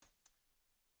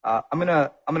I'm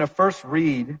gonna first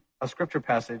read a scripture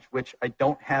passage which I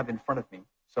don't have in front of me.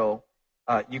 So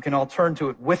you can all turn to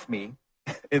it with me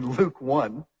in Luke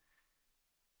 1.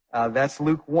 That's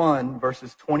Luke 1,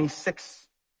 verses 26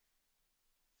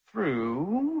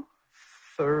 through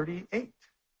 38.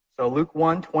 So Luke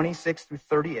 1, 26 through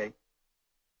 38.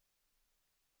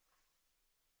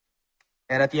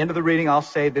 And at the end of the reading, I'll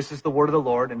say, "This is the word of the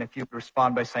Lord." And if you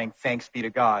respond by saying, "Thanks be to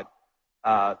God,"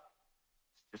 it's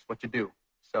just what you do.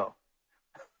 So,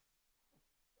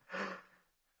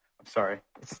 I'm sorry.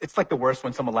 It's like the worst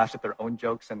when someone laughs at their own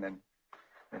jokes and then,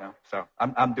 so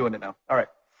I'm doing it now. All right.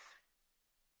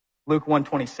 Luke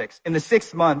 1:26. In the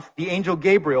 6th month, the angel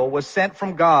Gabriel was sent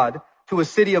from God to a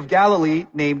city of Galilee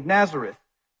named Nazareth,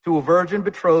 to a virgin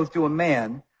betrothed to a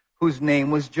man whose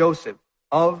name was Joseph,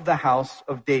 of the house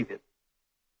of David.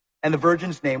 And the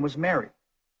virgin's name was Mary.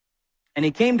 And he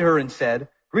came to her and said,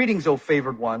 "Greetings, O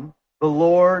favored one, the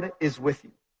Lord is with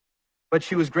you." But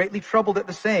she was greatly troubled at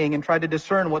the saying and tried to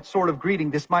discern what sort of greeting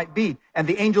this might be. And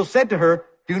the angel said to her,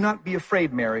 "Do not be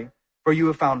afraid, Mary, for you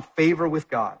have found favor with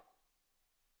God.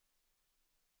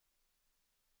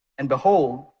 And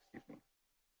behold,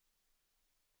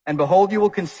 you will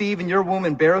conceive in your womb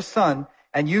and bear a son,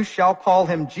 and you shall call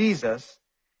him Jesus.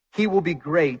 He will be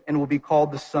great and will be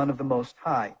called the Son of the Most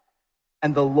High.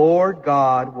 And the Lord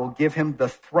God will give him the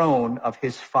throne of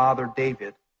his father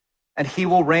David, and he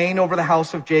will reign over the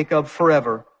house of Jacob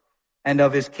forever, and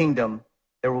of his kingdom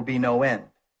there will be no end."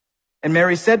 And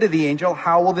Mary said to the angel,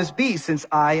 "How will this be, since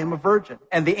I am a virgin?"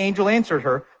 And the angel answered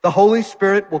her, "The Holy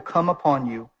Spirit will come upon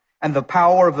you, and the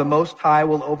power of the Most High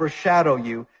will overshadow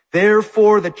you.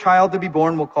 Therefore, the child to be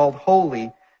born will be called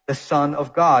Holy, the Son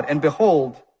of God. And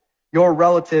behold, your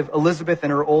relative Elizabeth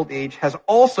in her old age has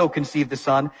also conceived a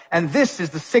son, and this is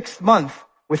the 6th month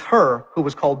with her who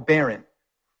was called barren.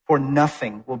 For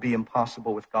nothing will be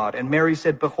impossible with God." And Mary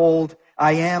said, "Behold,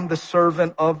 I am the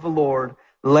servant of the Lord.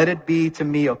 Let it be to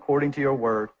me according to your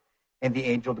word." And the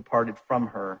angel departed from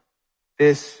her.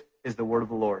 This is the word of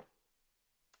the Lord.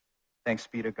 Thanks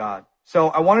be to God. So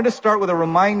I wanted to start with a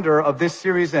reminder of this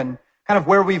series and kind of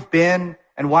where we've been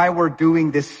and why we're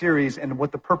doing this series and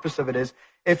what the purpose of it is.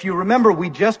 If you remember, we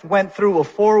just went through a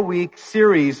 4-week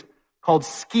series called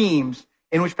Schemes,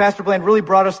 in which Pastor Bland really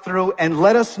brought us through and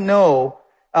let us know,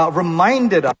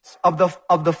 reminded us of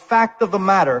the fact of the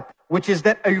matter, which is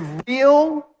that a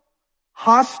real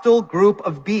hostile group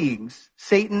of beings,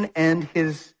 Satan and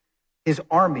his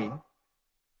army,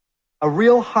 a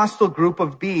real hostile group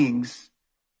of beings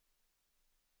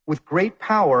with great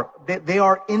power, they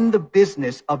are in the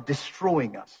business of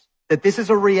destroying us. That this is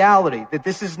a reality, that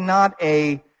this is not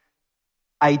a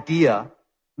idea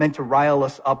meant to rile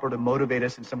us up or to motivate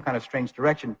us in some kind of strange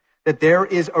direction. That there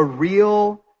is a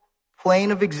real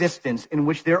plane of existence in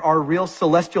which there are real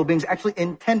celestial beings actually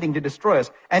intending to destroy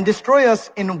us. And destroy us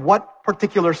in what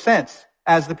particular sense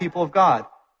as the people of God?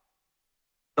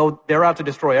 Though they're out to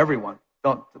destroy everyone.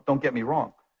 Don't get me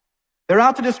wrong. They're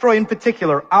out to destroy, in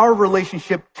particular, our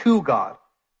relationship to God.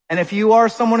 And if you are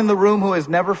someone in the room who has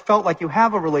never felt like you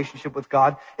have a relationship with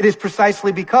God, it is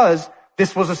precisely because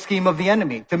this was a scheme of the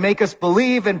enemy, to make us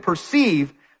believe and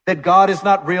perceive that God is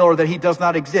not real or that he does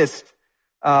not exist.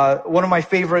 One of my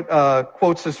favorite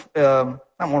quotes is, not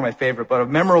one of my favorite, but a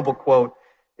memorable quote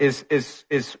is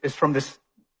from this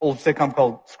old sitcom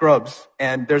called Scrubs.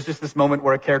 And there's just this moment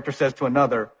where a character says to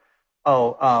another,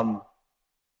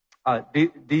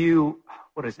 do you,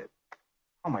 what is it?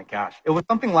 Oh my gosh. It was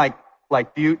something like,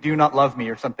 do you not love me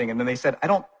or something? And then they said, I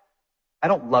don't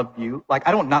love you. Like,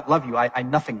 I don't not love you. I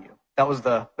nothing you. That was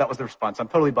the response. I'm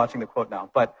totally botching the quote now,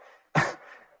 but,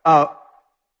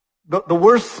 the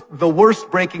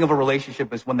worst breaking of a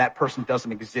relationship is when that person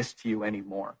doesn't exist to you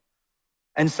anymore.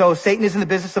 And so Satan is in the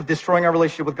business of destroying our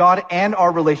relationship with God and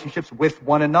our relationships with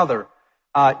one another.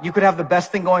 You could have the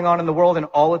best thing going on in the world, and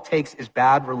all it takes is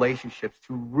bad relationships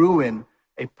to ruin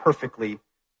a perfectly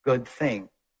good thing.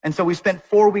 And so we spent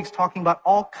 4 weeks talking about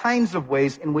all kinds of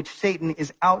ways in which Satan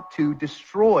is out to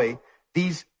destroy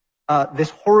this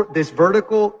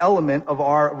vertical element of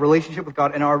our relationship with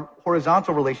God and our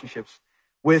horizontal relationships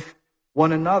with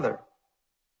one another.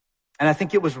 And I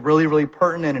think it was really, really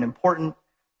pertinent and important.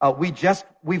 We've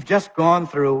just gone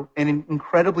through an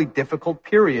incredibly difficult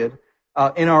period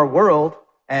in our world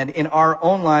and in our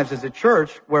own lives as a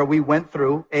church, where we went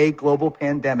through a global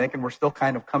pandemic, and we're still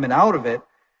kind of coming out of it,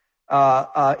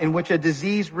 in which a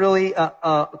disease really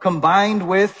combined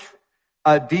with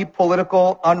deep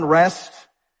political unrest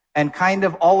and kind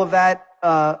of all of that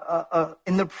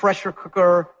in the pressure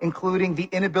cooker, including the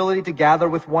inability to gather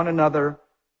with one another,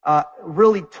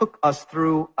 really took us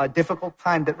through a difficult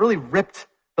time that really ripped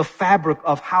the fabric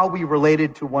of how we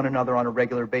related to one another on a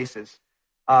regular basis.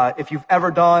 If you've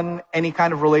ever done any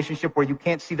kind of relationship where you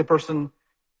can't see the person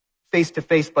face to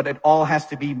face, but it all has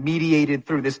to be mediated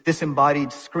through this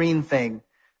disembodied screen thing,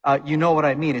 you know what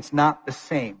I mean. It's not the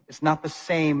same. It's not the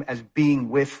same as being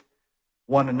with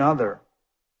one another.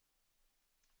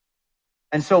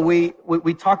 And so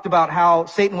we talked about how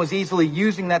Satan was easily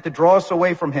using that to draw us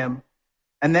away from him.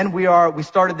 And then we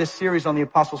started this series on the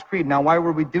Apostles' Creed. Now, why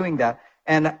were we doing that?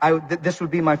 And this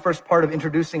would be my first part of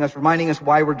introducing us, reminding us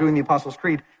why we're doing the Apostles'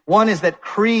 Creed. One is that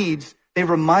creeds, they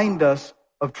remind us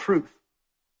of truth.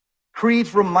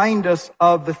 Creeds remind us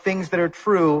of the things that are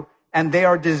true, and they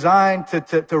are designed to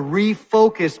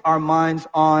refocus our minds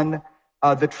on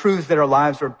the truths that our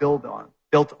lives are built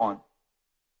on.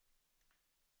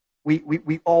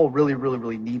 We all really, really,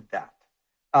 really need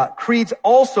that. Creeds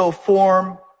also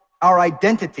form our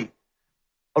identity.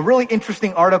 A really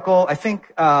interesting article, I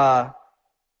think,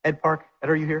 Ed Park, Ed,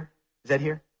 are you here? Is Ed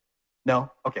here?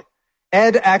 No? Okay.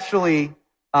 Ed actually,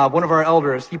 one of our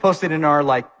elders, he posted in our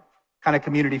kind of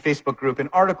community Facebook group an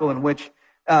article in which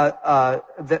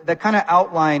that kind of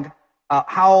outlined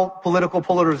how political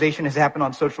polarization has happened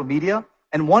on social media.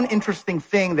 And one interesting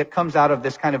thing that comes out of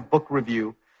this kind of book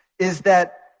review is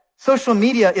that social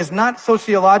media is not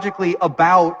sociologically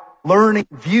about learning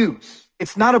views.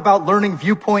 It's not about learning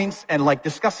viewpoints and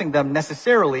discussing them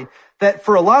necessarily. That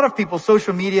for a lot of people,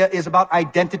 social media is about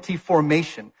identity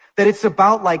formation. That it's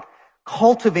about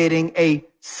cultivating a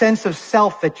sense of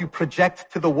self that you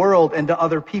project to the world and to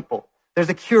other people. There's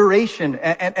a curation,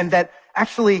 and that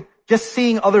actually just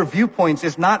seeing other viewpoints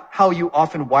is not how you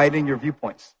often widen your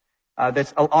viewpoints.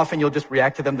 That's often you'll just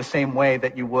react to them the same way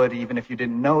that you would even if you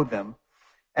didn't know them.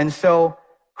 And so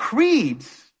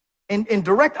creeds, in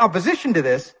direct opposition to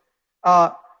this,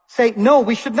 say, no,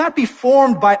 we should not be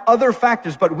formed by other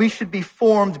factors, but we should be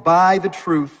formed by the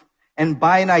truth and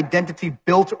by an identity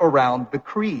built around the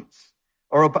creeds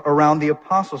or around the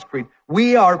Apostles' Creed.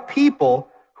 We are people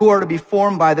who are to be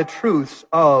formed by the truths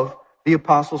of the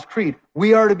Apostles' Creed.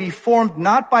 We are to be formed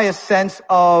not by a sense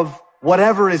of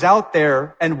whatever is out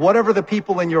there and whatever the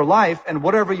people in your life and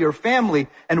whatever your family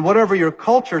and whatever your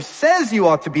culture says you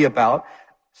ought to be about,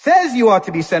 says you ought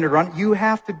to be centered on. You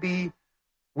have to be,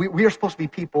 we are supposed to be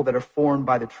people that are formed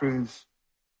by the truths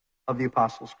of the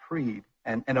Apostles' Creed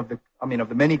and of the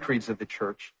many creeds of the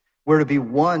church. We're to be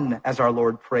one as our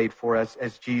Lord prayed for,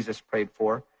 as Jesus prayed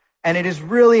for. And it is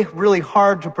really, really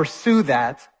hard to pursue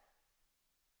that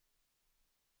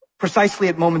precisely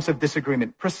at moments of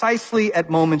disagreement, precisely at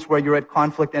moments where you're at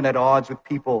conflict and at odds with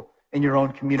people in your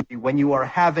own community, when you are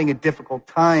having a difficult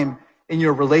time in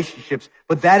your relationships.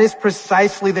 But that is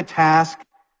precisely the task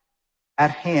at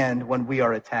hand when we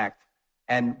are attacked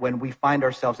and when we find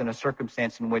ourselves in a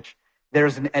circumstance in which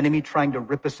there's an enemy trying to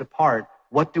rip us apart.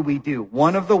 What do?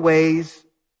 One of the ways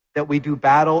that we do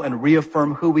battle and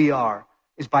reaffirm who we are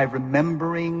is by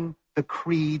remembering the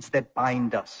creeds that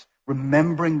bind us,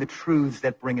 remembering the truths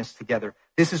that bring us together.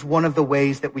 This is one of the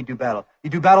ways that we do battle. You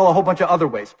do battle a whole bunch of other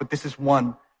ways, but this is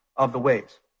one of the ways.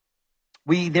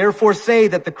 We therefore say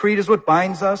that the creed is what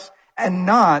binds us and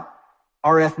not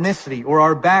our ethnicity or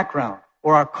our background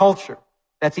or our culture.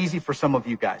 That's easy for some of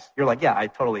you guys. You're like, yeah,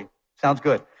 sounds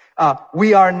good.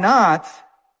 We are not,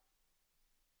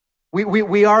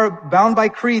 we are bound by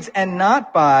creeds and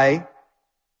not by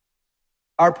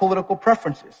our political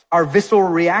preferences, our visceral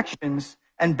reactions,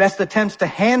 and best attempts to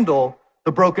handle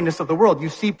the brokenness of the world. You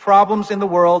see problems in the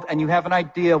world and you have an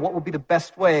idea what will be the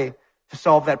best way to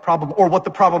solve that problem or what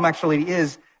the problem actually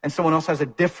is, and someone else has a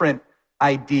different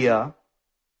idea.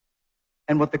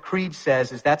 And what the creed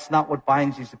says is that's not what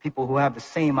binds you to people who have the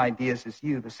same ideas as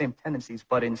you, the same tendencies,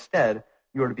 but instead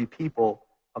you are to be people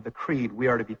of the creed. We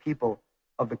are to be people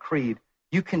of the creed.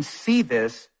 You can see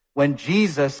this when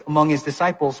Jesus, among his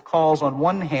disciples, calls on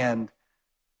one hand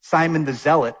Simon the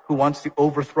Zealot, who wants to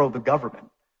overthrow the government,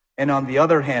 and on the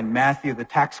other hand, Matthew the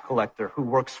tax collector, who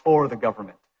works for the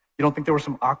government. You don't think there were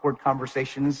some awkward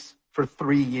conversations for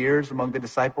 3 years among the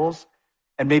disciples?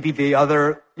 And maybe the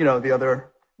other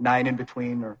 9 in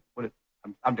between, or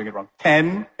I'm doing it wrong,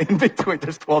 10 in between,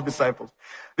 there's 12 disciples.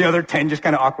 The other 10 just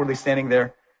kind of awkwardly standing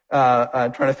there,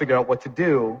 trying to figure out what to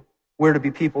do. We're to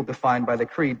be people defined by the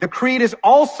creed. The creed is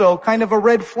also kind of a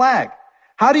red flag.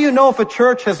 How do you know if a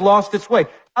church has lost its way?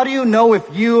 How do you know if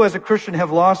you as a Christian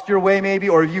have lost your way maybe,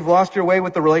 or if you've lost your way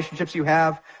with the relationships you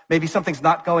have? Maybe something's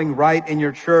not going right in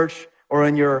your church or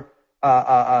in your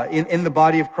in the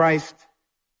body of Christ.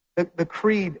 The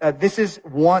creed, this is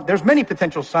one, there's many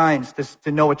potential signs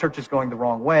to know a church is going the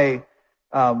wrong way.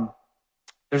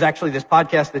 There's actually this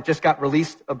podcast that just got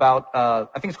released about, I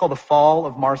think it's called The Fall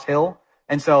of Mars Hill.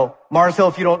 And so Mars Hill,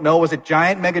 if you don't know, was a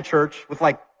giant mega church with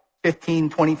like 15,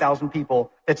 20,000 people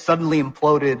that suddenly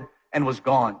imploded and was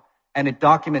gone. And it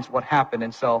documents what happened.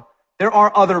 And so there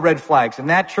are other red flags. In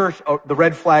that church, the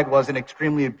red flag was an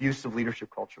extremely abusive leadership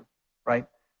culture, right?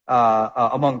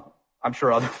 Among, I'm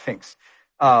sure, other things.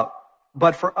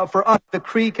 But for us, the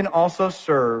creed can also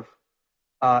serve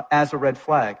as a red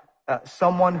flag. A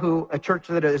church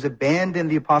that has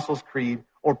abandoned the Apostles' Creed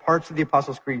or parts of the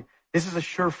Apostles' Creed, this is a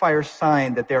surefire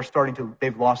sign that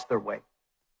they've lost their way.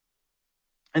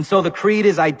 And so the creed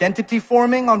is identity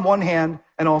forming on one hand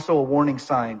and also a warning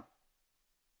sign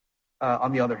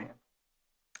on the other hand.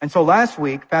 And so last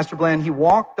week, Pastor Bland, he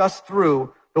walked us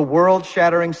through the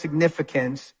world-shattering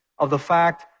significance of the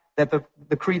fact that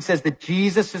the creed says that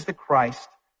Jesus is the Christ,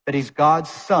 that he's God's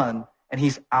Son, and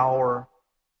he's our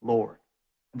Lord,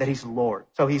 that he's Lord.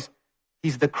 So he's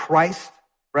the Christ,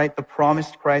 right? The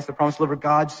promised Christ, the promised deliverer,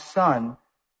 God's Son,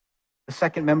 the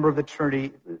second member of the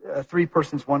Trinity, 3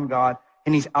 persons, 1 God,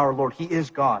 and he's our Lord. He is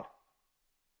God.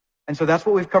 And so that's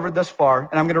what we've covered thus far.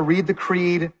 And I'm going to read the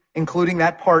creed, including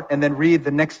that part, and then read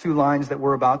the next 2 lines that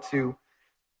we're about to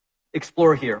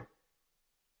explore here.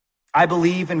 I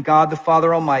believe in God the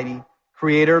Father Almighty,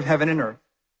 creator of heaven and earth.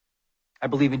 I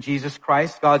believe in Jesus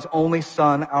Christ, God's only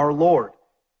Son, our Lord,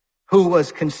 who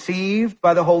was conceived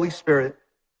by the Holy Spirit,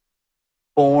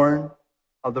 born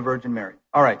of the Virgin Mary.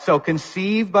 All right, so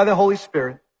conceived by the Holy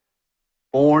Spirit,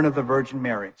 born of the Virgin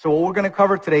Mary. So what we're going to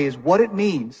cover today is what it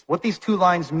means, what these 2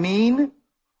 lines mean,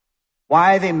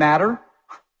 why they matter.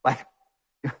 Like,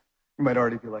 you might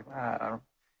already be like, I don't know,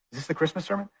 is this the Christmas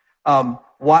sermon?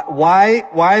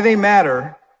 Why they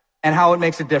matter and how it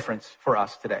makes a difference for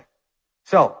us today.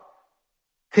 So,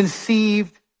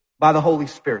 conceived by the Holy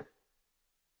Spirit.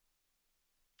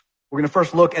 We're going to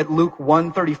first look at Luke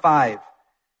 1:35.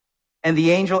 And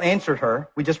the angel answered her,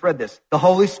 we just read this, the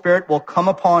Holy Spirit will come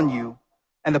upon you,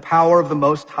 and the power of the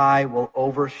Most High will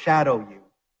overshadow you.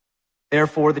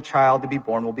 Therefore, the child to be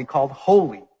born will be called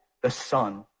Holy, the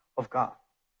Son of God.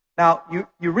 Now,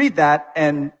 you read that,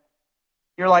 and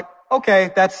you're like,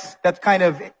 okay, that's kind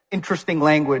of interesting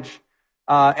language.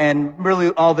 And really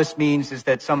all this means is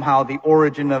that somehow the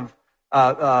origin of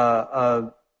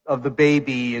the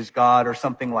baby is God or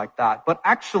something like that. But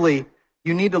actually,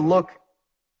 you need to look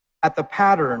at the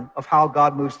pattern of how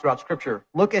God moves throughout Scripture.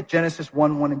 Look at Genesis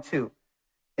 1:1 and 2.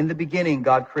 In the beginning,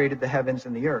 God created the heavens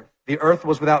and the earth. The earth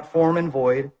was without form and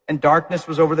void, and darkness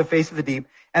was over the face of the deep,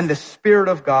 and the Spirit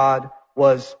of God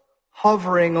was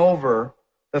hovering over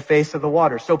the face of the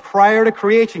water. So prior to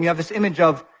creation, you have this image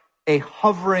of a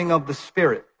hovering of the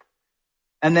Spirit.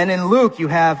 And then in Luke, you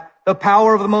have the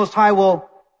power of the Most High will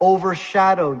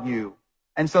overshadow you.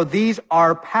 And so these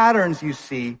are patterns you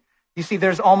see. You see,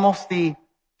 there's almost the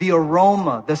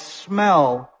aroma, the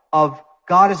smell of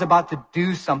God is about to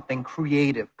do something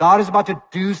creative. God is about to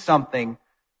do something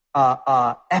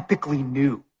epically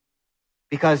new.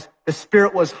 Because the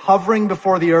Spirit was hovering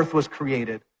before the earth was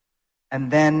created. And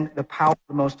then the power of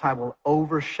the Most High will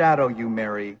overshadow you,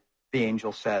 Mary, the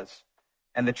angel says.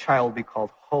 And the child will be called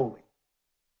Holy.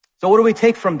 So what do we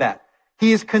take from that?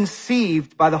 He is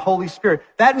conceived by the Holy Spirit.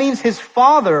 That means his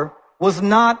father was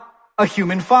not a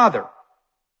human father,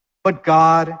 but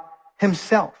God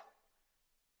himself.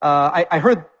 I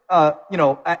heard,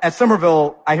 at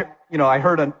Somerville, I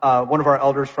heard one of our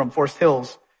elders from Forest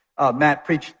Hills, Matt,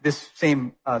 preach this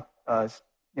same,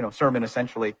 sermon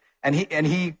essentially. And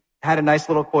he had a nice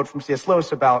little quote from C.S.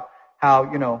 Lewis about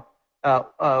how,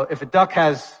 if a duck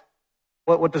has,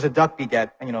 what does a duck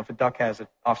beget? And, if a duck has an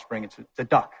offspring, it's a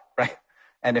duck, right?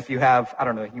 And if you have, I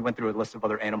don't know, he went through a list of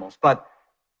other animals, but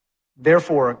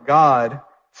therefore God,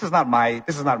 this is not my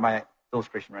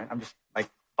illustration, right? I'm just like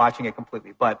botching it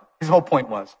completely. But his whole point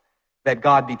was that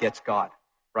God begets God,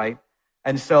 right?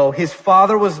 And so his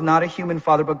father was not a human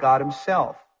father, but God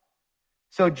himself.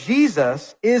 So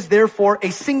Jesus is therefore a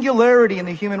singularity in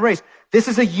the human race. This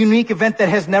is a unique event that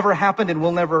has never happened and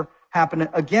will never happen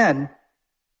again.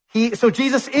 So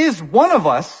Jesus is one of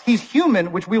us. He's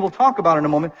human, which we will talk about in a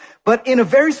moment. But in a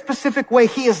very specific way,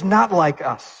 he is not like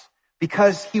us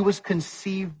because he was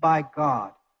conceived by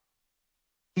God.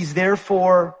 He's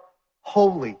therefore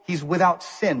holy. He's without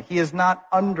sin. He is not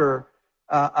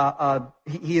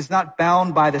he is not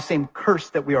bound by the same curse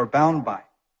that we are bound by.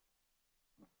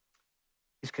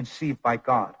 He's conceived by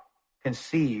God.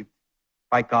 Conceived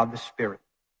by God the Spirit.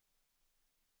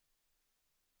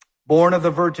 Born of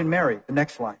the Virgin Mary, the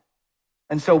next line.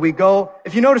 And so we go,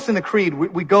 if you notice in the creed,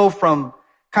 we go from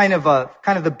kind of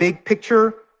the big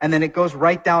picture, and then it goes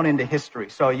right down into history.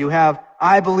 So you have,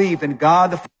 I believe in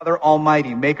God the Father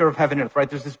Almighty, maker of heaven and earth, right?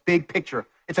 There's this big picture.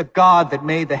 It's a God that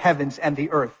made the heavens and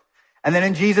the earth. And then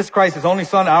in Jesus Christ, his only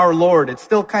son, our Lord, it's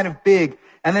still kind of big.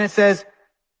 And then it says,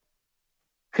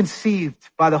 conceived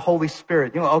by the Holy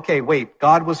Spirit. Okay, wait,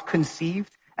 God was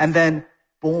conceived and then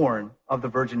born of the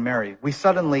Virgin Mary. We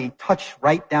suddenly touch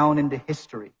right down into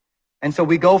history. And so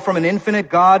we go from an infinite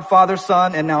God, Father,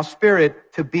 Son, and now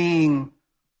Spirit to being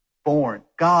born.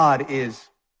 God is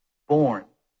born.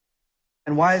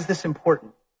 And why is this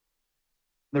important?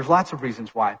 There's lots of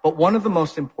reasons why, but one of the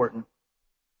most important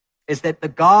is that the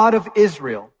God of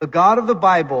Israel, the God of the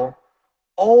Bible,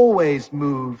 always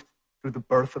moved through the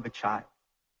birth of a child.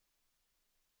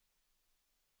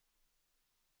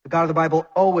 The God of the Bible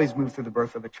always moved through the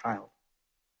birth of a child.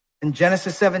 In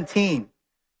Genesis 17,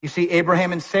 you see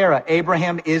Abraham and Sarah.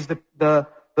 Abraham is the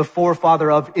forefather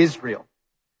of Israel.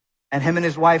 And him and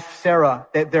his wife, Sarah,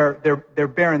 they're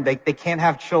barren. They can't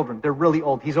have children. They're really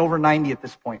old. He's over 90 at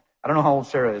this point. I don't know how old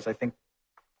Sarah is. I think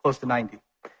close to 90.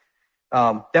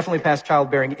 Definitely past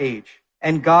childbearing age.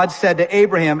 And God said to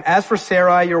Abraham, as for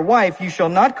Sarai, your wife, you shall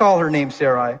not call her name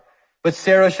Sarai, but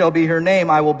Sarah shall be her name.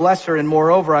 I will bless her, and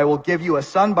moreover, I will give you a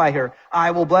son by her.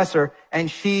 I will bless her, and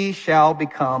she shall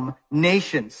become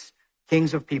nations.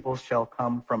 Kings of peoples shall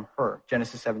come from her.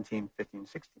 Genesis 17, 15,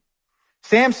 16.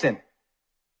 Samson,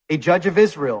 a judge of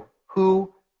Israel,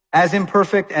 who, as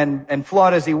imperfect and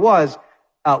flawed as he was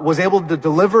able to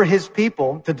deliver his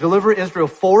people, to deliver Israel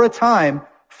for a time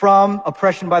from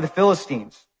oppression by the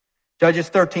Philistines. Judges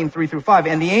 13, 3 through 5.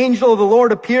 And the angel of the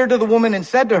Lord appeared to the woman and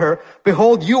said to her,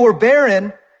 behold, you are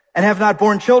barren and have not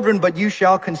borne children, but you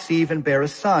shall conceive and bear a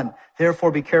son.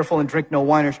 Therefore be careful and drink no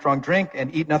wine or strong drink,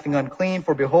 and eat nothing unclean.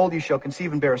 For behold, you shall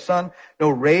conceive and bear a son. No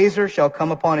razor shall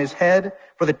come upon his head,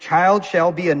 for the child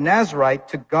shall be a Nazarite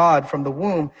to God from the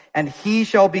womb, and he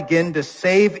shall begin to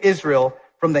save Israel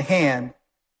from the hand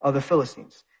of the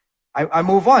Philistines. I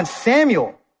move on.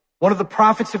 Samuel, one of the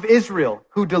prophets of Israel,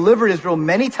 who delivered Israel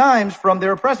many times from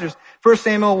their oppressors. 1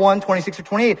 Samuel 1, 26 to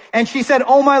 28. And she said,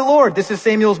 oh my Lord, this is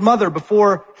Samuel's mother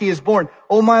before he is born.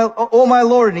 Oh my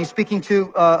Lord, and he's speaking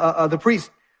to the priest.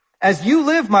 As you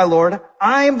live, my Lord,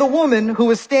 I am the woman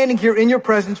who is standing here in your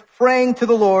presence praying to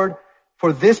the Lord.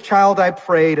 For this child I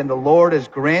prayed, and the Lord has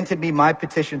granted me my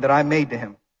petition that I made to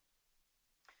him.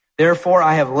 Therefore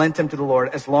I have lent him to the Lord.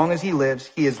 As long as he lives,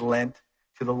 he is lent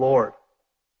to the Lord.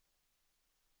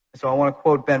 So I want to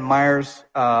quote Ben Myers,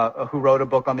 who wrote a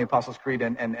book on the Apostles' Creed,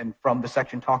 and from the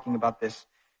section talking about this,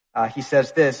 he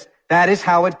says this: that is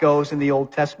how it goes in the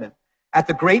Old Testament. At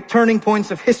the great turning points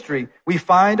of history, we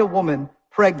find a woman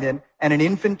pregnant and an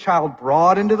infant child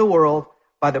brought into the world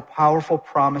by the powerful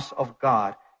promise of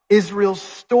God. Israel's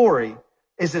story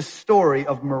is a story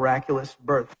of miraculous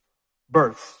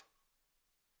births.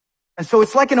 And so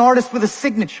it's like an artist with a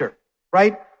signature,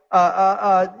 right?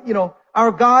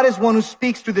 Our God is one who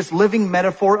speaks through this living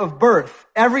metaphor of birth.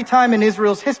 Every time in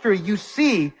Israel's history, you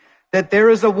see that there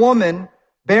is a woman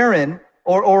barren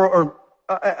or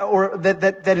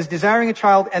that is desiring a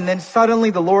child, and then suddenly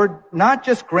the Lord not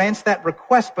just grants that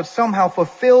request, but somehow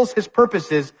fulfills his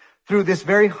purposes through this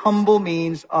very humble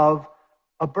means of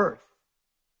a birth.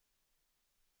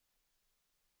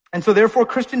 And so therefore,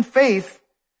 Christian faith,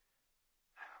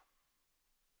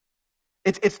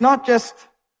 it's not just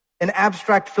an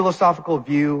abstract philosophical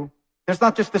view. There's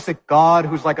not just this God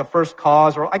who's like a first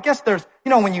cause, or I guess there's,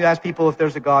 when you ask people if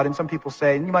there's a God, and some people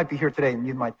say, and you might be here today and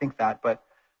you might think that, but,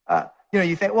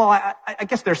 you think, well, I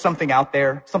guess there's something out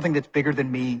there, something that's bigger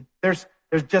than me. There's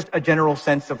just a general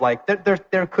sense of like,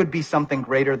 there could be something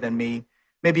greater than me.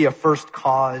 Maybe a first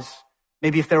cause.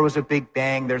 Maybe if there was a big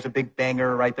bang, there's a big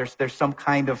banger, right? There's some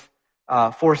kind of,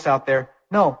 force out there.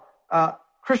 No,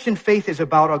 Christian faith is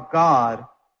about a God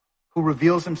who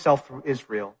reveals himself through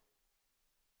Israel,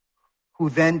 who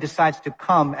then decides to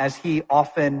come, as he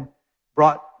often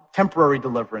brought temporary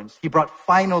deliverance. He brought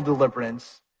final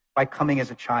deliverance by coming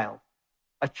as a child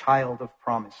of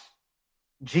promise.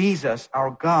 Jesus,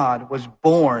 our God, was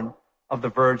born of the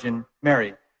Virgin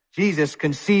Mary. Jesus,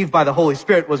 conceived by the Holy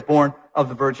Spirit, was born of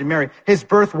the Virgin Mary. His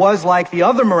birth was like the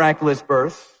other miraculous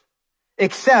births,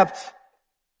 except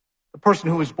the person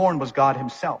who was born was God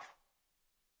himself.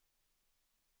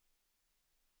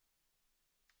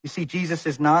 You see, Jesus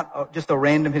is not just a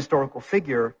random historical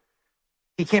figure.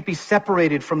 He can't be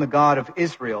separated from the God of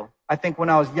Israel. I think when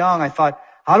I was young, I thought,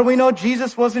 how do we know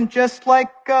Jesus wasn't just like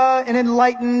an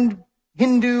enlightened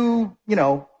Hindu,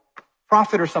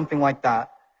 prophet or something like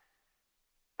that?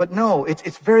 But no,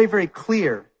 it's very, very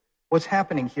clear what's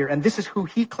happening here. And this is who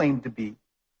he claimed to be.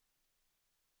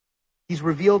 He's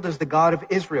revealed as the God of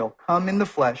Israel, come in the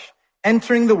flesh,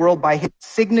 entering the world by his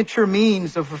signature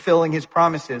means of fulfilling his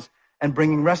promises and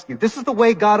bringing rescue. This is the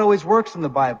way God always works in the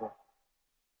Bible,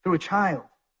 through a child,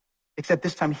 except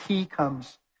this time he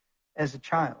comes as a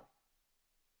child.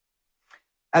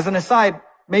 As an aside,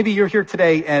 maybe you're here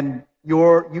today and you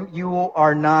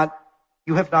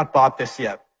have not bought this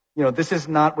yet. This is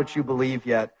not what you believe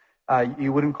yet.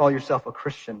 You wouldn't call yourself a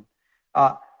Christian.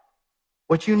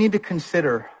 What you need to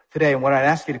consider today, and what I'd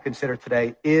ask you to consider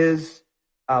today, is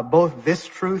both this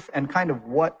truth and kind of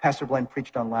what Pastor Glenn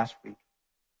preached on last week,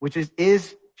 which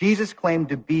is Jesus claimed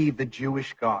to be the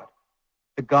Jewish God,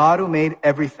 the God who made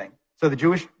everything. So the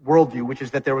Jewish worldview, which is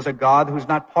that there was a God who's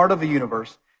not part of the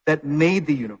universe, that made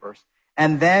the universe.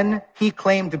 And then he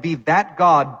claimed to be that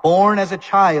God born as a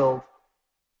child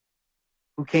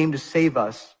who came to save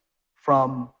us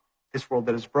from this world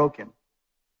that is broken.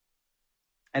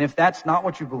 And if that's not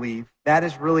what you believe, that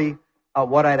is really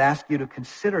what I'd ask you to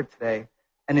consider today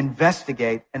and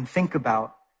investigate and think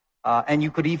about. And you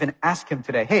could even ask him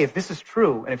today, hey, if this is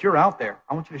true, and if you're out there,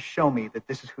 I want you to show me that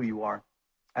this is who you are.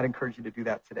 I'd encourage you to do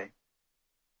that today.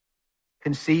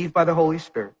 Conceived by the Holy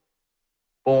Spirit,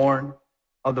 born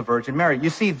of the Virgin Mary. You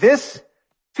see, this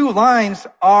two lines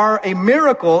are a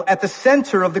miracle at the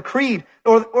center of the creed,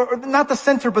 or not the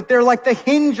center, but they're like the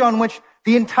hinge on which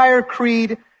the entire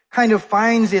creed kind of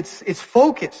finds its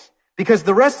focus, because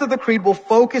the rest of the creed will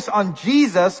focus on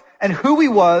Jesus and who he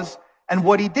was and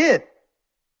what he did.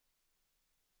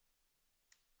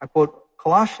 I quote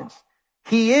Colossians.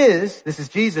 He is, this is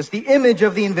Jesus, the image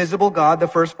of the invisible God, the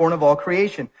firstborn of all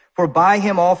creation. For by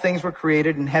him all things were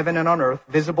created in heaven and on earth,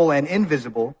 visible and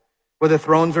invisible, whether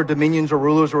thrones or dominions or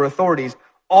rulers or authorities.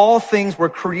 All things were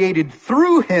created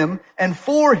through him and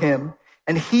for him,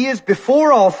 and he is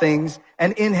before all things,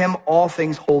 and in him all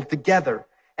things hold together.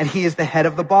 And he is the head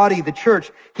of the body, the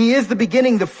church. He is the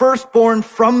beginning, the firstborn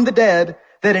from the dead,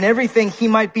 that in everything he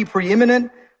might be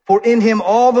preeminent. For in him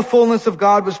all the fullness of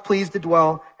God was pleased to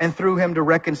dwell, and through him to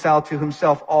reconcile to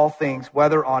himself all things,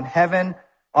 whether on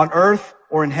earth,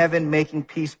 or in heaven, making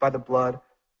peace by the blood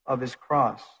of his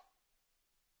cross.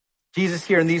 Jesus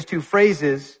here in these two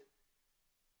phrases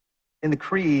in the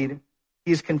creed,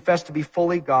 he is confessed to be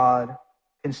fully God,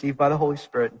 conceived by the Holy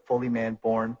Spirit, and fully man,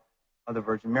 born of the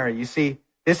Virgin Mary. You see,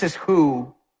 this is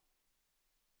who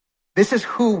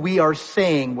we are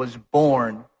saying was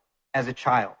born as a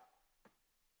child.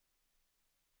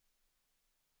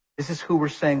 This is who we're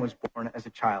saying was born as a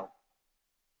child.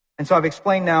 And so I've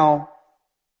explained now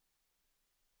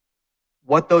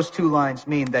what those two lines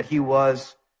mean, that he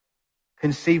was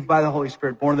conceived by the Holy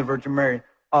Spirit, born of the Virgin Mary.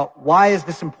 Why is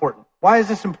this important? Why is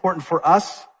this important for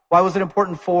us? Why was it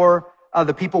important for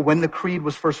the people when the creed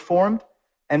was first formed?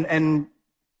 And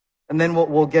then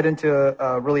we'll get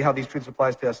into really how these truths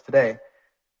apply to us today.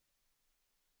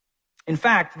 In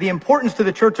fact, the importance to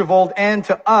the church of old and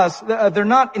to us, they're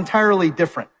not entirely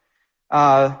different.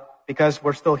 Because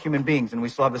we're still human beings and we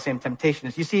still have the same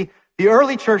temptations. You see, the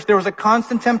early church, there was a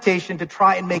constant temptation to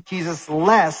try and make Jesus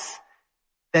less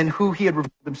than who he had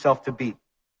revealed himself to be.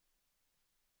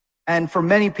 And for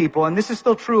many people, and this is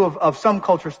still true of some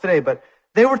cultures today, but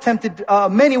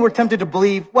many were tempted to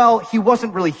believe, well, he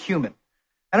wasn't really human.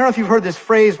 I don't know if you've heard this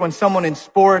phrase when someone in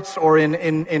sports or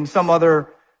in some other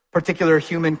particular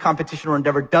human competition or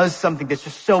endeavor does something that's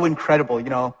just so incredible,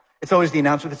 It's always the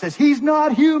announcer that says, he's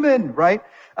not human, right?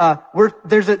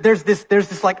 There's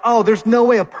this like, oh, there's no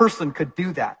way a person could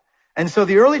do that. And so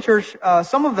the early church,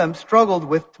 some of them struggled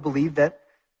to believe that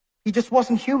he just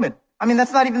wasn't human. I mean,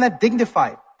 that's not even that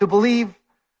dignified to believe,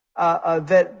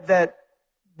 that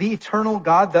the eternal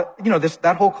God,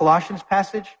 that whole Colossians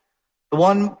passage, the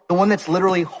one that's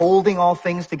literally holding all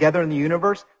things together in the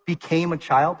universe became a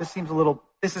child. Let's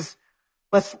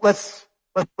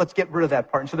get rid of that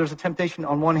part. And so there's a temptation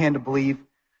on one hand to believe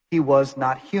he was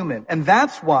not human. And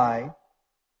that's why,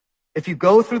 if you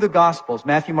go through the Gospels,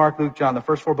 Matthew, Mark, Luke, John, the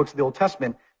first four books of the Old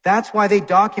Testament, that's why they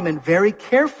document very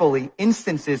carefully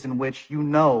instances in which you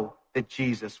know that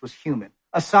Jesus was human.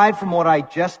 Aside from what I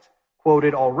just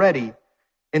quoted already,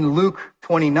 in Luke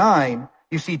 29,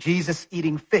 you see Jesus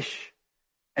eating fish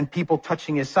and people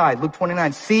touching his side. Luke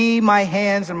 29, see my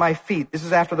hands and my feet. This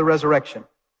is after the resurrection.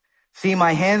 See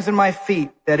my hands and my feet,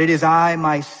 that it is I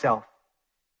myself.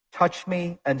 Touch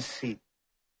me and see.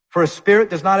 For a spirit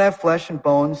does not have flesh and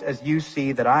bones as you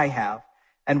see that I have.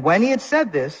 And when he had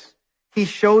said this, he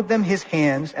showed them his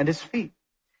hands and his feet.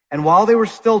 And while they were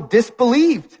still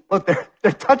disbelieved, look,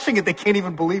 they're touching it. They can't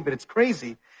even believe it. It's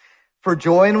crazy. For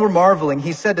joy and were marveling,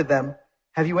 he said to them,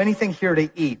 have you anything here to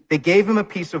eat? They gave him a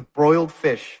piece of broiled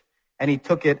fish, and he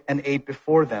took it and ate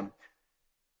before them.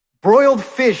 Broiled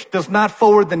fish does not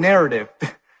forward the narrative.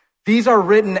 These are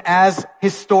written as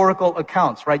historical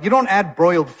accounts, right? You don't add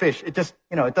broiled fish. It just,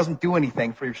 it doesn't do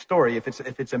anything for your story if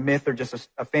it's a myth or just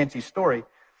a fancy story.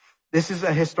 This is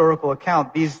a historical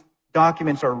account. These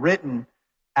documents are written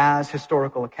as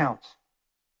historical accounts.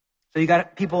 So you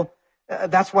got people,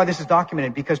 that's why this is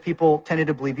documented, because people tended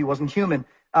to believe he wasn't human.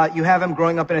 You have him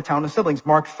growing up in a town of siblings.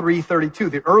 Mark 3:32,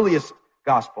 the earliest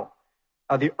gospel,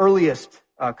 the earliest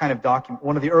kind of document,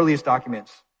 one of the earliest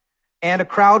documents. And a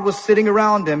crowd was sitting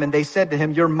around him, and they said to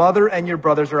him, your mother and your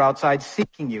brothers are outside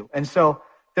seeking you. And so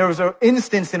there was an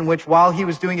instance in which, while he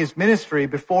was doing his ministry,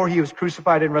 before he was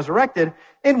crucified and resurrected,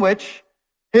 in which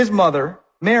his mother,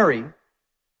 Mary,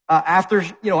 after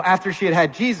she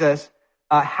had Jesus,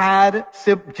 had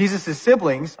Jesus'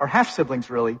 siblings, or half-siblings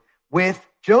really, with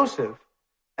Joseph,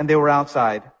 and they were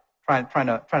outside trying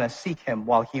to seek him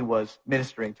while he was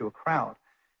ministering to a crowd.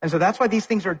 And so that's why these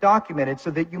things are documented, so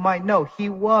that you might know he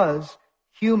was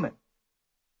human.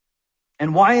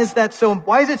 And why is it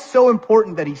so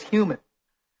important that he's human?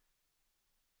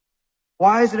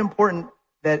 Why is it important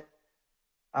that,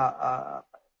 I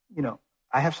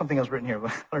have something else written here,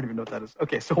 but I don't even know what that is.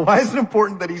 Okay, so why is it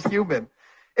important that he's human?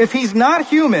 If he's not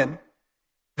human,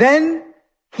 then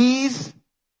he's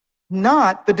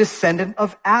not the descendant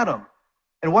of Adam.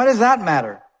 And why does that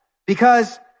matter?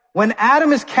 Because when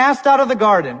Adam is cast out of the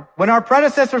garden, when our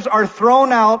predecessors are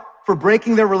thrown out for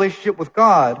breaking their relationship with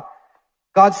God,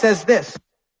 God says this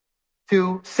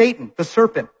to Satan, the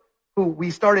serpent, who we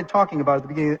started talking about at the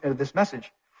beginning of this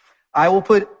message. I will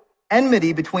put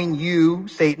enmity between you,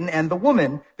 Satan, and the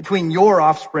woman, between your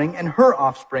offspring and her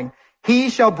offspring. He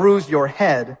shall bruise your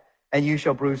head, and you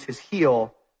shall bruise his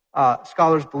heel.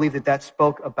 Scholars believe that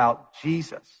spoke about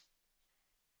Jesus,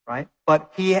 right?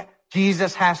 But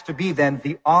Jesus has to be then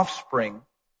the offspring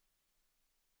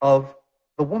of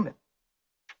the woman.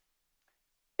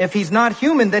 If he's not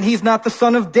human, then he's not the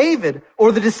son of David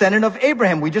or the descendant of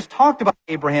Abraham. We just talked about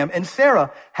Abraham and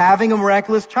Sarah having a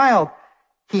miraculous child.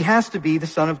 He has to be the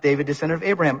son of David, descendant of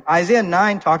Abraham. Isaiah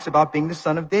 9 talks about being the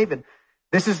son of David.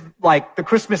 This is like the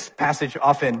Christmas passage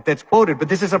often that's quoted, but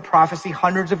this is a prophecy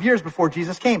hundreds of years before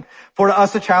Jesus came. For to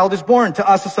us a child is born, to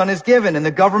us a son is given, and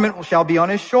the government shall be on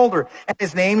his shoulder, and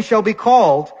his name shall be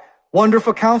called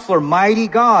Wonderful Counselor, Mighty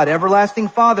God, Everlasting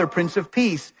Father, Prince of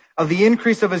Peace. Of the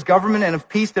increase of his government and of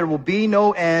peace there will be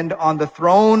no end on the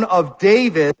throne of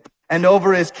David and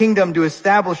over his kingdom, to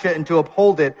establish it and to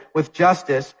uphold it with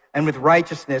justice and with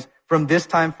righteousness from this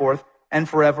time forth and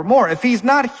forevermore. If he's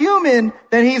not human,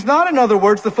 then he's not, in other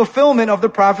words, the fulfillment of the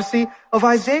prophecy of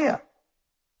Isaiah.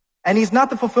 And he's not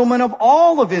the fulfillment of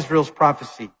all of Israel's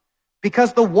prophecy,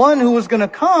 because the one who is going to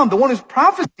come, the one who's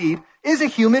prophesied, is a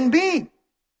human being.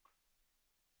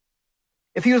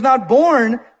 If he was not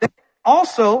born, then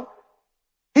also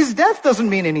his death doesn't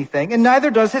mean anything, and neither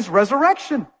does his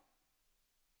resurrection.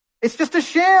 It's just a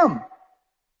sham.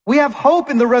 We have hope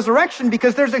in the resurrection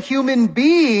because there's a human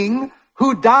being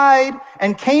who died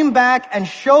and came back and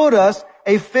showed us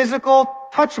a physical,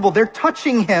 touchable. They're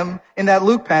touching him in that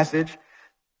Luke passage.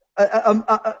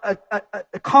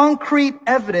 A concrete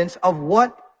evidence of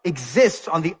what exists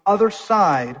on the other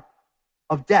side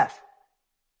of death.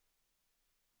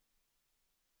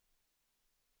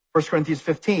 1 Corinthians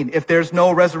 15, if there's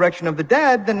no resurrection of the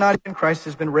dead, then not even Christ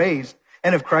has been raised.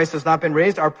 And if Christ has not been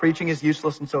raised, our preaching is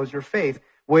useless, and so is your faith.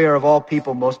 We are of all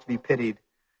people most to be pitied.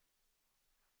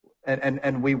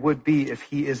 And we would be if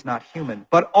he is not human.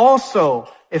 But also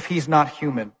if he's not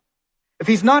human. If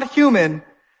he's not human,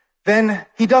 then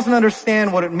he doesn't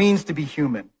understand what it means to be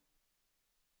human.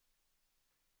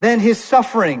 Then his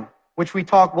suffering, which we'll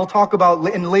talk about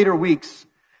in later weeks,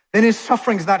 then his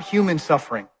suffering is not human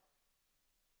suffering.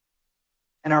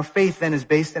 And our faith then is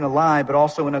based in a lie, but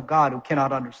also in a God who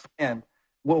cannot understand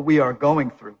what we are going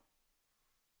through.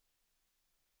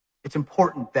 It's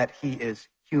important that he is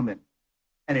human.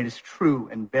 And it is true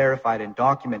and verified and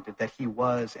documented that he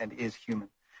was and is human.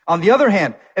 On the other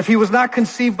hand, if he was not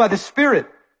conceived by the Spirit,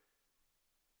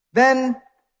 then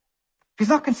if he's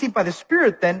not conceived by the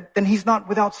Spirit, then he's not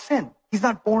without sin. He's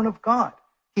not born of God.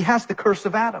 He has the curse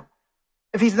of Adam.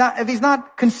 If he's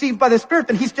not conceived by the Spirit,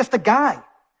 then he's just a guy.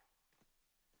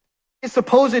 His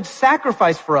supposed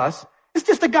sacrifice for us is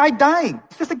just a guy dying.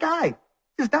 It's just a guy. He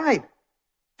just died.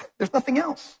 There's nothing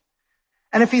else.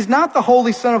 And if he's not the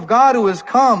Holy Son of God who has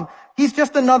come, he's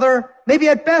just another, maybe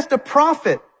at best, a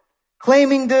prophet,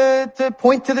 claiming to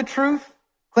point to the truth,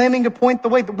 claiming to point the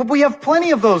way. But we have plenty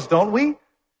of those, don't we?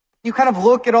 You kind of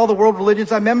look at all the world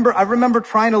religions. I remember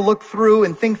trying to look through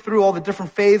and think through all the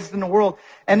different faiths in the world.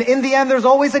 And in the end, there's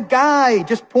always a guy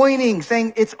just pointing,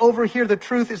 saying, it's over here. The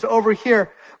truth is over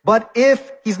here. But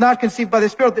if he's not conceived by the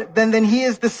Spirit, then he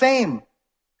is the same.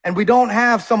 And we don't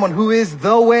have someone who is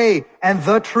the way and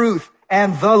the truth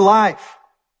and the life.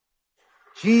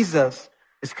 Jesus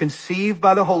is conceived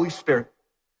by the Holy Spirit.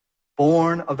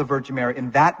 born of the Virgin Mary,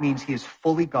 and that means he is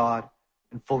fully God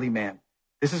and fully man.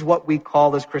 This is what we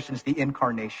call as Christians the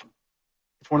incarnation.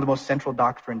 It's one of the most central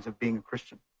doctrines of being a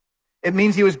Christian. It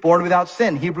means he was born without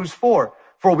sin. Hebrews 4,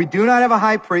 for we do not have a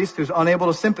high priest who's unable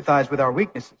to sympathize with our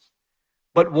weaknesses,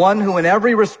 but one who in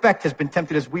every respect has been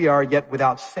tempted as we are, yet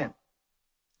without sin.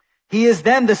 He is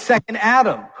then the second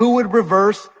Adam who would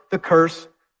reverse the curse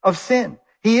of sin.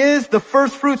 He is the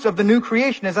first fruits of the new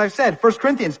creation, as I've said, 1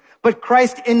 Corinthians. But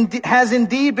Christ has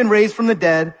indeed been raised from the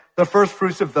dead, the first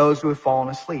fruits of those who have fallen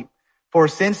asleep. For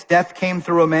since death came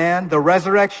through a man, the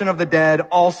resurrection of the dead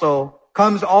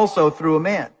comes also through a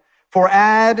man. For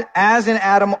as in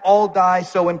Adam all die,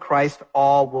 so in Christ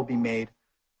all will be made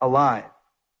alive.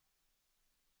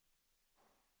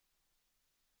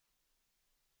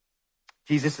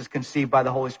 Jesus is conceived by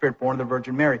the Holy Spirit, born of the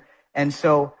Virgin Mary. And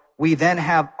so we then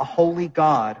have a holy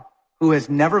God who has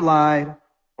never lied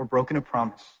or broken a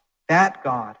promise. That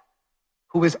God,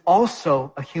 who is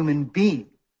also a human being,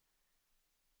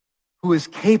 who is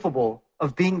capable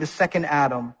of being the second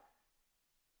Adam,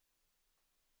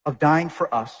 of dying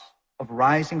for us, of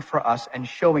rising for us, and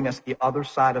showing us the other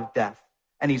side of death.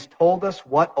 And he's told us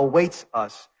what awaits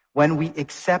us when we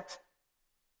accept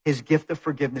his gift of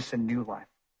forgiveness and new life.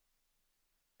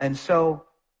 And so,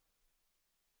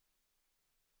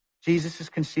 Jesus is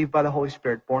conceived by the Holy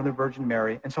Spirit, born of the Virgin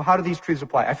Mary. And so how do these truths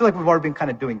apply? I feel like we've already been kind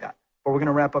of doing that, but we're going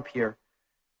to wrap up here.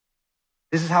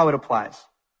 This is how it applies,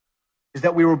 is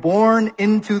that we were born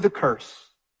into the curse,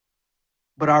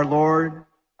 but our Lord,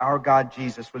 our God,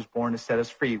 Jesus, was born to set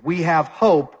us free. We have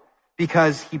hope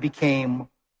because he became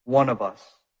one of us.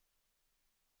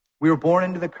 We were born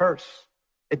into the curse.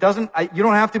 You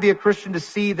don't have to be a Christian to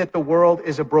see that the world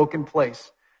is a broken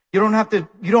place. You don't have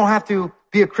to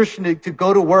be a Christian to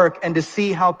go to work and to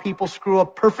see how people screw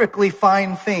up perfectly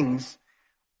fine things,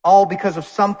 all because of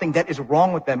something that is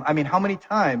wrong with them. I mean, how many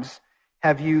times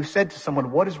have you said to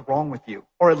someone, what is wrong with you?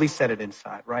 Or at least said it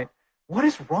inside, right? What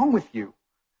is wrong with you?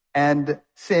 And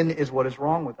sin is what is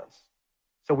wrong with us.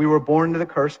 So we were born into the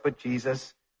curse, but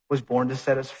Jesus was born to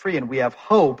set us free. And we have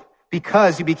hope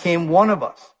because he became one of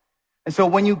us. And so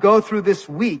when you go through this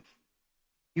week,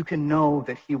 you can know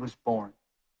that he was born.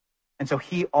 And so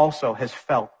he also has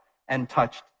felt and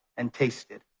touched and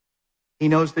tasted. He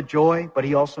knows the joy, but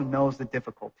he also knows the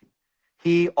difficulty.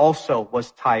 He also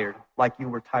was tired, like you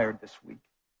were tired this week.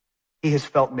 He has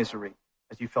felt misery,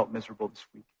 as you felt miserable this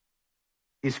week.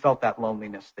 He's felt that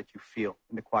loneliness that you feel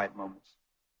in the quiet moments.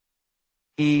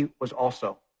 He was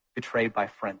also betrayed by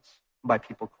friends, by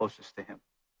people closest to him.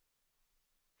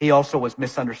 He also was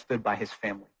misunderstood by his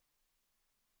family.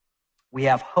 We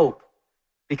have hope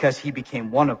because he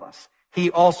became one of us. He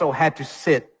also had to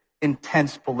sit in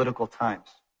tense political times.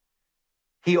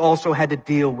 He also had to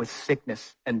deal with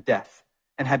sickness and death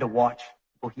and had to watch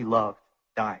people he loved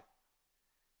die.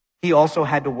 He also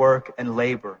had to work and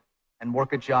labor and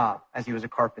work a job as he was a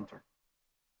carpenter.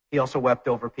 He also wept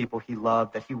over people he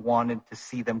loved that he wanted to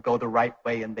see them go the right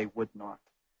way and they would not.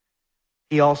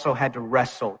 He also had to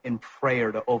wrestle in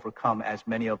prayer to overcome, as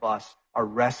many of us are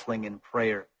wrestling in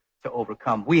prayer to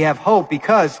overcome. We have hope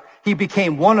because he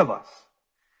became one of us.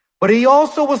 But he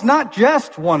also was not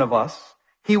just one of us.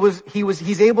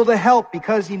 He's able to help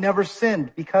because he never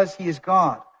sinned, because he is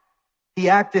God. He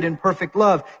acted in perfect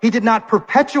love. He did not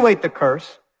perpetuate the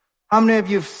curse. How many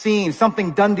of you have seen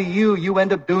something done to you, you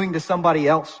end up doing to somebody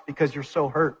else because you're so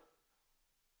hurt?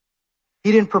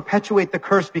 He didn't perpetuate the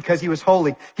curse because he was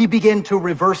holy. He began to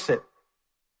reverse it.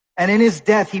 And in his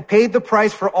death, he paid the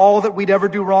price for all that we'd ever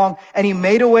do wrong, and he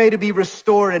made a way to be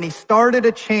restored, and he started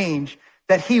a change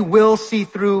that he will see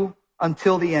through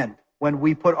until the end when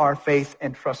we put our faith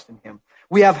and trust in him.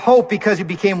 We have hope because he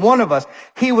became one of us.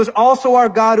 He was also our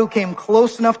God who came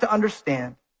close enough to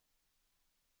understand.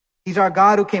 He's our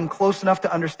God who came close enough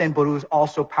to understand, but who is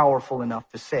also powerful enough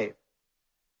to save.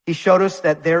 He showed us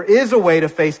that there is a way to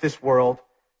face this world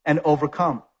and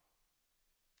overcome.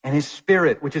 And his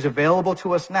Spirit, which is available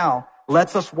to us now,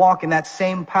 lets us walk in that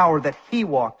same power that he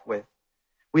walked with.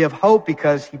 We have hope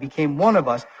because he became one of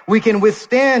us. We can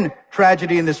withstand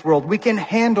tragedy in this world. We can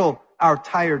handle our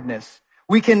tiredness.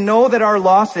 We can know that our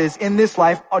losses in this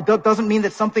life doesn't mean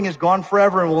that something is gone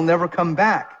forever and will never come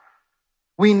back.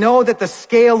 We know that the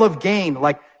scale of gain, a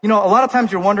lot of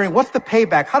times you're wondering, what's the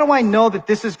payback? How do I know that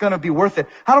this is going to be worth it?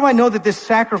 How do I know that this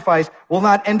sacrifice will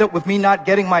not end up with me not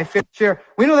getting my fair share?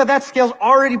 We know that scale's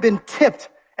already been tipped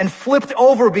and flipped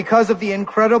over because of the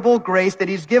incredible grace that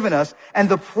he's given us and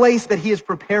the place that he is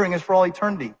preparing us for all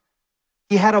eternity.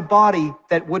 He had a body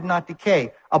that would not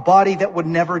decay, a body that would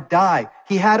never die.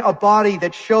 He had a body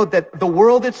that showed that the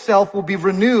world itself will be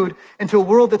renewed into a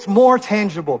world that's more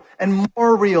tangible and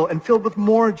more real and filled with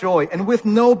more joy and with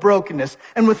no brokenness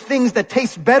and with things that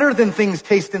taste better than things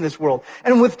taste in this world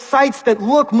and with sights that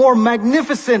look more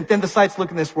magnificent than the sights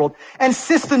look in this world and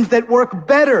systems that work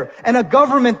better and a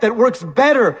government that works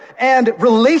better and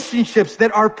relationships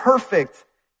that are perfect.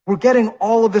 We're getting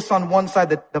all of this on one side.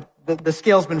 The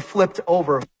scale's been flipped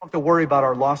over. We don't have to worry about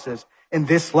our losses in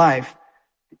this life.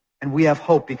 And we have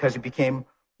hope because he became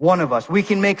one of us. We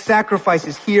can make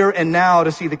sacrifices here and now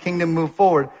to see the kingdom move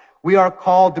forward. We are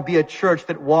called to be a church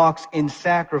that walks in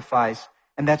sacrifice.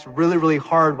 And that's really, really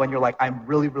hard when you're like, I'm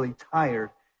really, really tired.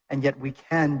 And yet we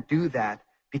can do that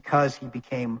because he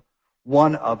became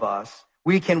one of us.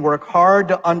 We can work hard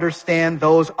to understand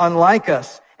those unlike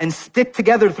us and stick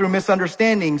together through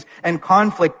misunderstandings and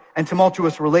conflict and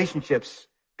tumultuous relationships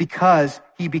because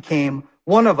he became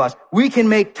one of us. We can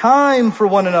make time for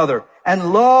one another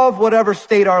and love whatever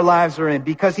state our lives are in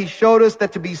because he showed us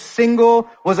that to be single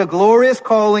was a glorious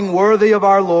calling worthy of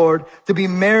our Lord. To be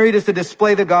married is to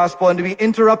display the gospel, and to be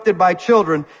interrupted by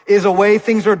children is a way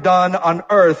things are done on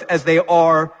earth as they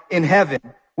are in heaven.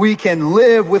 We can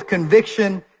live with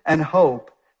conviction and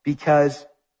hope because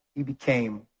he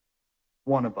became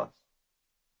one of us.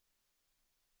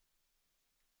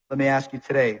 Let me ask you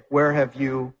today, where have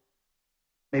you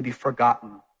maybe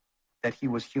forgotten that he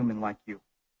was human like you?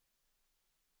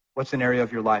 What's an area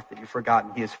of your life that you've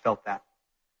forgotten he has felt that?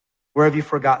 Where have you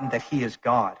forgotten that he is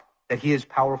God, that he is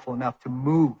powerful enough to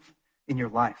move in your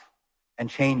life and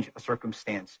change a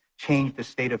circumstance, change the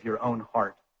state of your own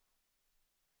heart?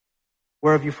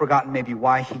 Where have you forgotten maybe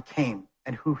why he came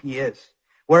and who he is?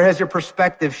 Where has your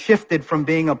perspective shifted from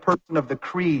being a person of the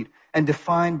creed and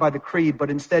defined by the creed, but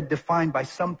instead defined by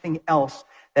something else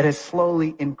that has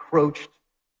slowly encroached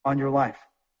on your life?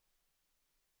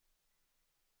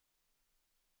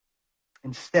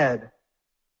 Instead,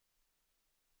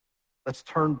 let's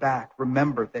turn back.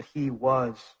 Remember that he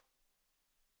was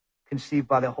conceived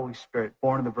by the Holy Spirit,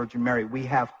 born of the Virgin Mary. We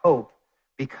have hope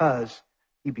because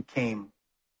he became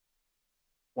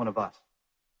one of us.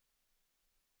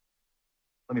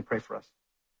 Let me pray for us.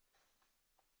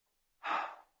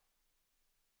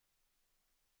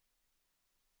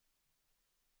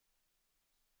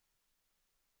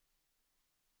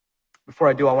 Before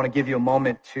I do, I want to give you a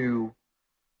moment to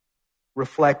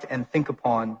reflect and think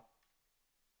upon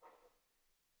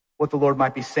what the Lord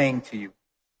might be saying to you.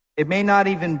 It may not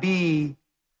even be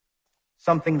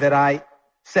something that I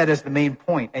said as the main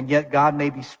point, and yet God may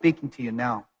be speaking to you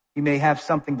now. You may have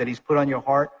something that he's put on your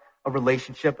heart, a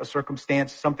relationship, a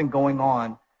circumstance, something going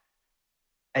on,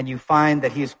 and you find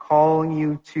that he is calling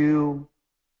you to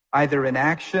either an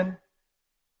action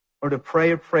or to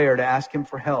pray a prayer to ask him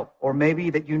for help, or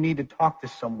maybe that you need to talk to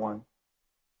someone.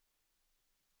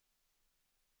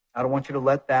 I don't want you to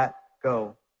let that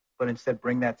go, but instead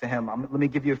bring that to him. Let me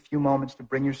give you a few moments to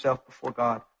bring yourself before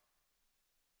God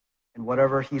and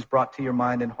whatever he's brought to your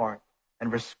mind and heart,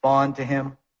 and respond to him.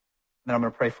 And then I'm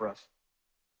going to pray for us.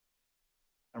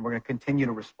 And we're going to continue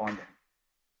to respond to him.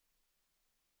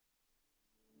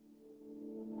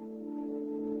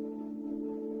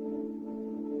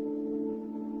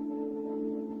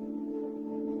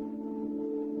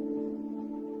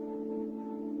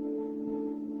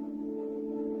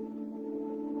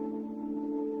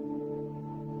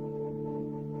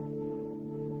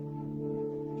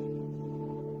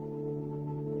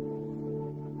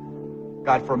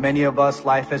 God, for many of us,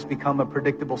 life has become a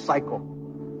predictable cycle.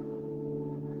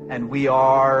 And we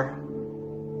are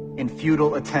in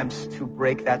futile attempts to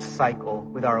break that cycle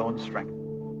with our own strength.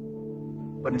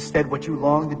 But instead, what you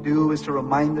long to do is to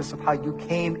remind us of how you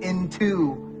came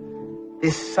into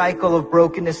this cycle of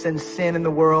brokenness and sin in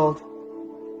the world,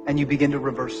 and you begin to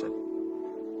reverse it.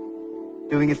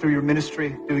 Doing it through your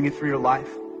ministry, doing it through your life.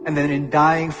 And then in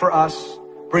dying for us,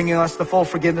 bringing us the full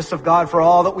forgiveness of God for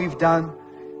all that we've done,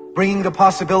 bringing the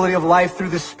possibility of life through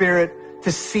the Spirit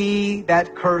to see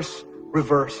that curse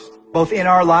reversed, both in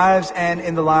our lives and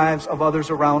in the lives of others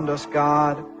around us.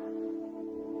 God,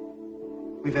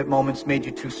 we've at moments made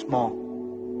you too small.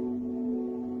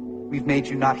 We've made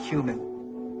you not human,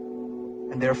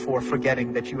 and therefore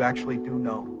forgetting that you actually do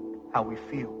know how we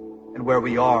feel and where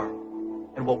we are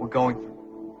and what we're going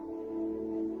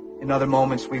through. In other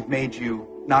moments, we've made you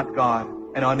not God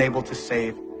and unable to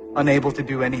save, unable to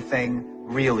do anything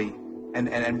really,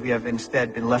 and we have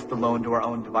instead been left alone to our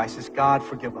own devices. God,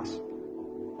 forgive us.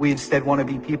 We instead want to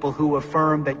be people who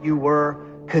affirm that you were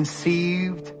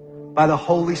conceived by the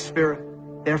Holy Spirit,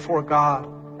 therefore God,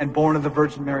 and born of the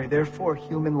Virgin Mary, therefore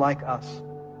human like us.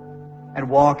 and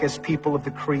walk as people of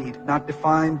the creed, not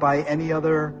defined by any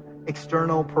other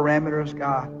external parameters,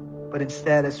 God, but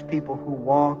instead as people who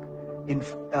walk in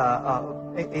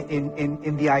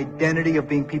the identity of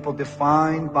being people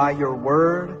defined by your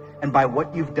word and by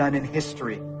what you've done in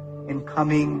history in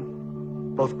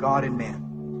coming both God and man.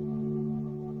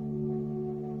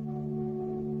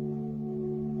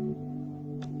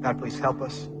 God, please help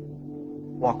us.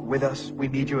 Walk with us. We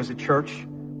need you as a church.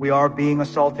 We are being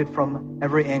assaulted from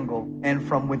every angle and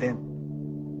from within.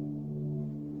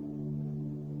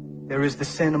 There is the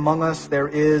sin among us. There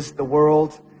is the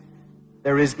world.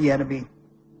 There is the enemy.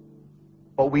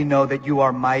 But we know that you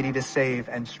are mighty to save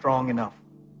and strong enough,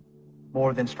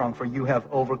 more than strong, for you have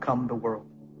overcome the world.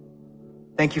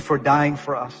 Thank you for dying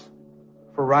for us,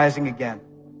 for rising again.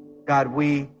 God,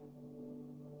 we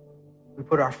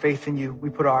put our faith in you. We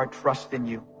put our trust in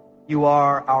you. You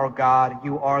are our God.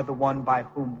 You are the one by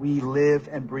whom we live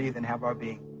and breathe and have our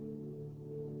being.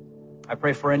 I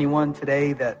pray for anyone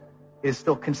today that is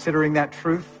still considering that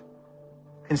truth,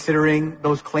 considering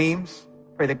those claims.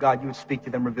 Pray that God, you would speak to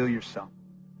them, reveal yourself.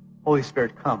 Holy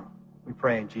Spirit, come. We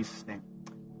pray in Jesus' name.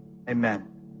 Amen.